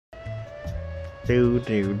Do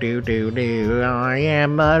do do do do. I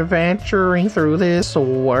am adventuring through this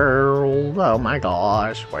world. Oh my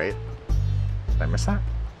gosh! Wait, did I miss that?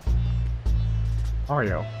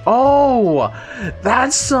 Mario. Oh,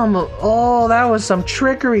 that's some. Oh, that was some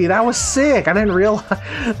trickery. That was sick. I didn't realize.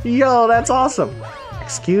 Yo, that's awesome.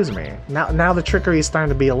 Excuse me. Now the trickery is starting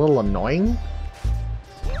to be a little annoying.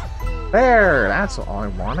 There. That's all I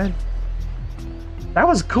wanted. That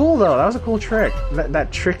was cool though. That was a cool trick.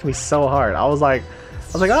 That tricked me so hard. I was like,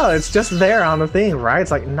 oh, it's just there on the thing, right?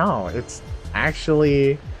 It's like, no, it's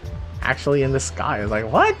actually in the sky. It's like,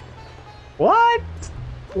 what? What?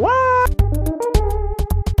 What?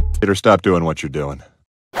 Peter, stop doing what you're doing.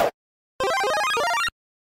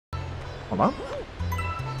 Hold on.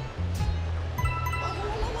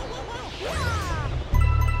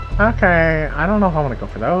 Okay, I don't know if I want to go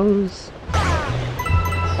for those.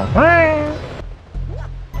 Okay.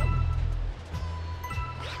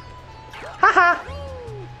 Haha.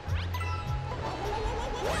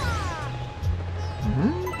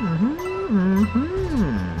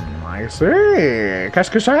 I see. Qu'est-ce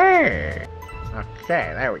que c'est?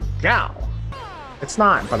 Okay, there we go. It's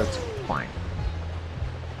not, but it's fine.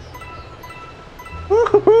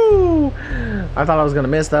 Woohoo! I thought I was gonna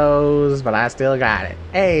miss those, but I still got it.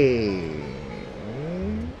 Hey!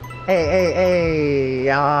 Hey!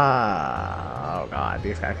 Oh god,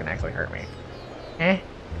 these guys can actually hurt me.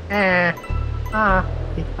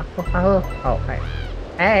 Oh, hey.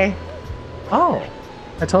 Hey! Oh!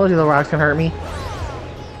 I told you the rocks can hurt me.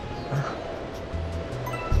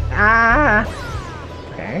 Ah!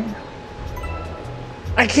 Okay.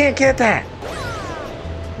 I can't get that!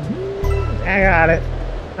 I got it.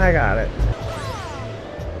 I got it.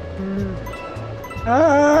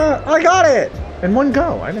 I got it! In one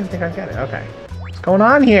go. I didn't think I'd get it. Okay. What's going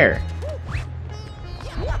on here?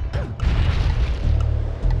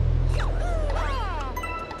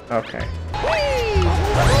 Okay.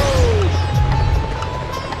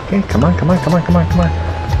 Okay, come on.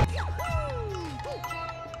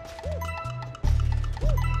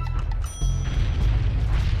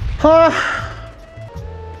 Huh!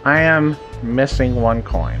 I am missing one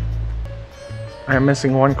coin.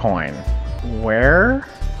 Where?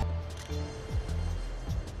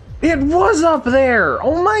 It was up there!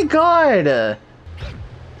 Oh my god!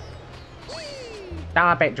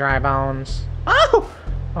 Stop it, dry bones. Oh!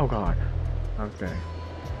 Oh god. Okay.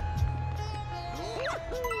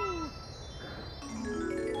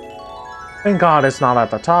 Thank god it's not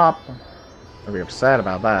at the top. I'll be upset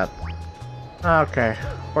about that. Okay.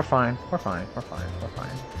 We're fine.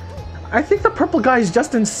 I think the purple guy is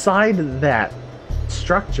just inside that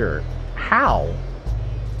structure. How?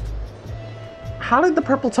 How did the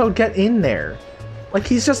purple toad get in there? Like,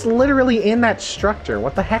 he's just literally in that structure.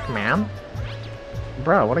 What the heck, man?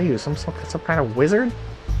 Bro, what are you? Some kind of wizard?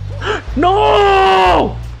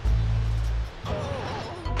 No!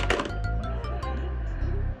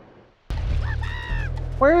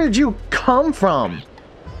 Where did you come from?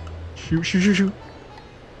 Shoot.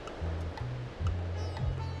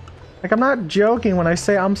 Like, I'm not joking when I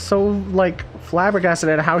say I'm so, like, flabbergasted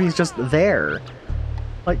at how he's just there.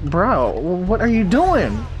 Like, bro, what are you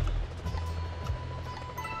doing?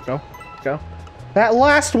 Go. That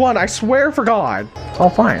last one, I swear for God. It's all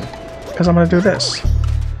fine, because I'm gonna do this.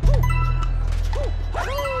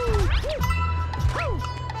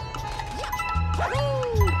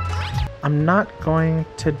 I'm not going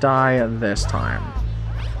to die this time.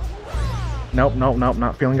 Nope,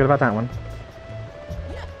 not feeling good about that one.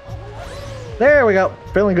 There we go.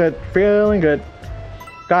 Feeling good.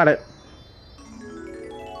 Got it.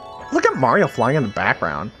 Look at Mario flying in the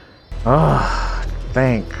background. Oh,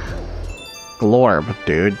 thank Glorb,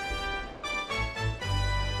 dude.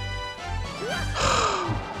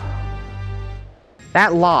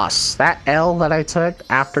 That loss, that L that I took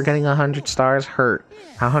after getting 100 stars hurt.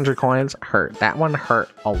 100 coins hurt. That one hurt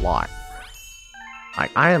a lot.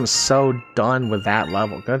 Like, I am so done with that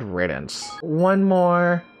level. Good riddance. One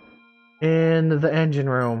more in the engine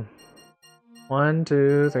room. 1,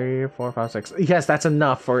 2, 3, 4, 5, 6. Yes, that's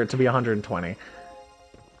enough for it to be 120.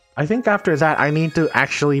 I think after that, I need to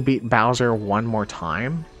actually beat Bowser one more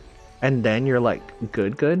time. And then you're like,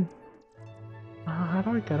 good. How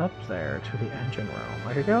do I get up there to the engine room?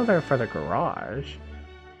 I could go there for the garage.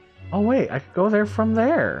 Oh wait, I could go there from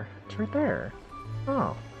there. It's right there.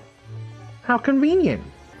 Oh. How convenient.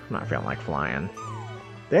 I'm not feeling like flying.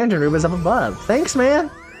 The engine room is up above. Thanks, man!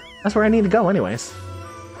 That's where I need to go anyways.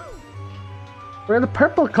 Where are the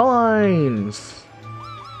purple coins?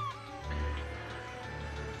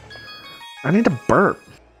 I need to burp.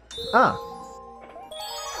 Ah.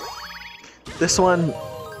 This one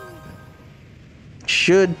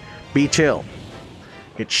should be chill.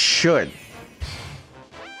 It should.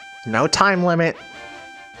 No time limit.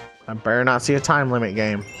 I better not see a time limit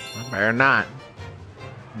game. I better not.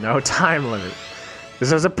 No time limit.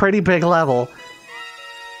 This is a pretty big level.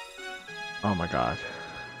 Oh my god.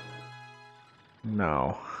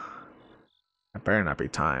 No. It better not be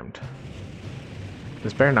timed.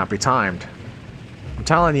 This better not be timed. I'm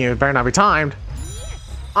telling you, it better not be timed.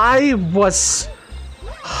 I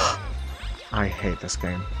hate this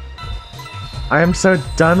game. I am so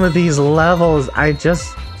done with these levels. I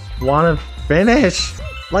just want to finish.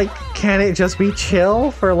 Like, can it just be chill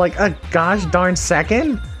for like a gosh darn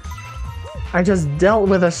second? I just dealt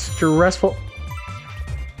with a stressful...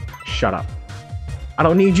 Shut up. I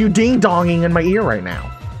don't need you ding-donging in my ear right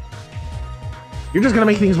now. You're just gonna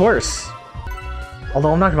make things worse.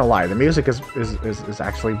 Although I'm not gonna lie, the music is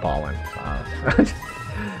actually ballin'.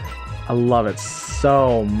 I love it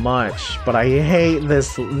so much, but I hate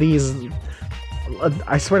these.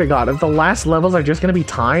 I swear to God, if the last levels are just gonna be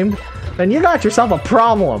timed, then you got yourself a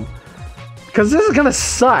problem. Cause this is gonna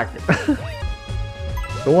suck.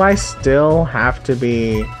 Do I still have to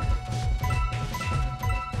be?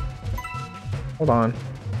 Hold on.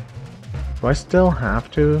 Do I still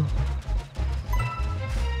have to?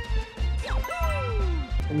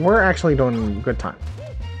 We're actually doing good time.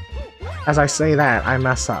 As I say that, I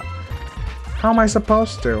mess up. How am I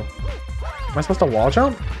supposed to? Am I supposed to wall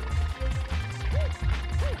jump?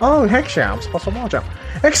 Oh, heck yeah, I'm supposed to wall jump.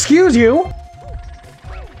 Excuse you!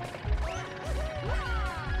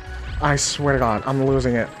 I swear to God, I'm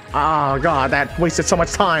losing it. Oh God, that wasted so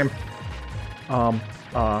much time.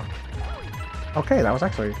 Okay, that was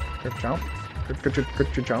actually good jump. Good jump.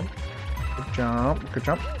 Good jump. Good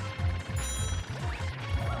jump.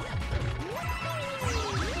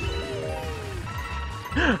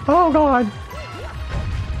 Oh God!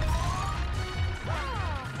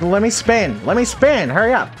 Let me spin! Let me spin!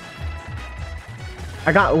 Hurry up!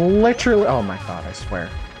 I got literally... Oh my God, I swear.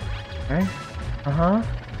 Okay. Uh-huh.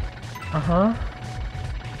 Uh-huh.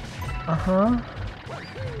 Uh-huh.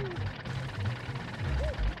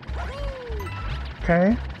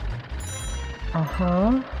 Okay.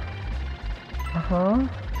 Uh-huh. Uh-huh.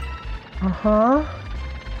 Uh-huh.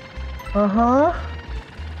 Uh-huh.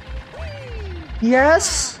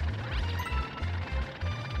 Yes!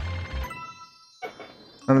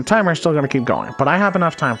 And the timer's still gonna keep going, but I have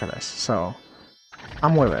enough time for this, so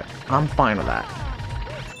I'm with it. I'm fine with that.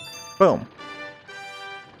 Boom.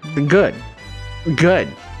 Good. Good.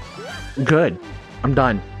 Good. I'm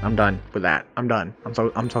done. I'm done with that. I'm done. I'm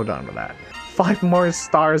so done with that. 5 more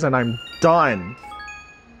stars and I'm done.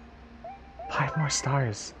 5 more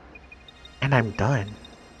stars. And I'm done.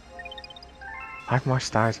 5 more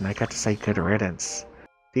stars and I get to say good riddance.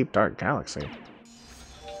 Deep Dark Galaxy.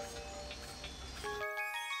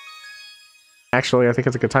 Actually, I think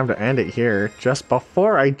it's a good time to end it here, just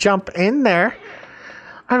before I jump in there.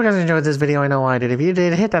 I hope you guys enjoyed this video. I know I did. If you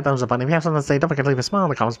did, hit that thumbs up button. If you have something to say, don't forget to leave a smile in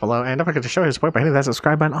the comments below. And don't forget to show your support by hitting that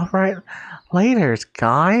subscribe button. Alright, laters,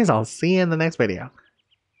 guys. I'll see you in the next video.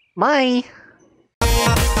 Bye!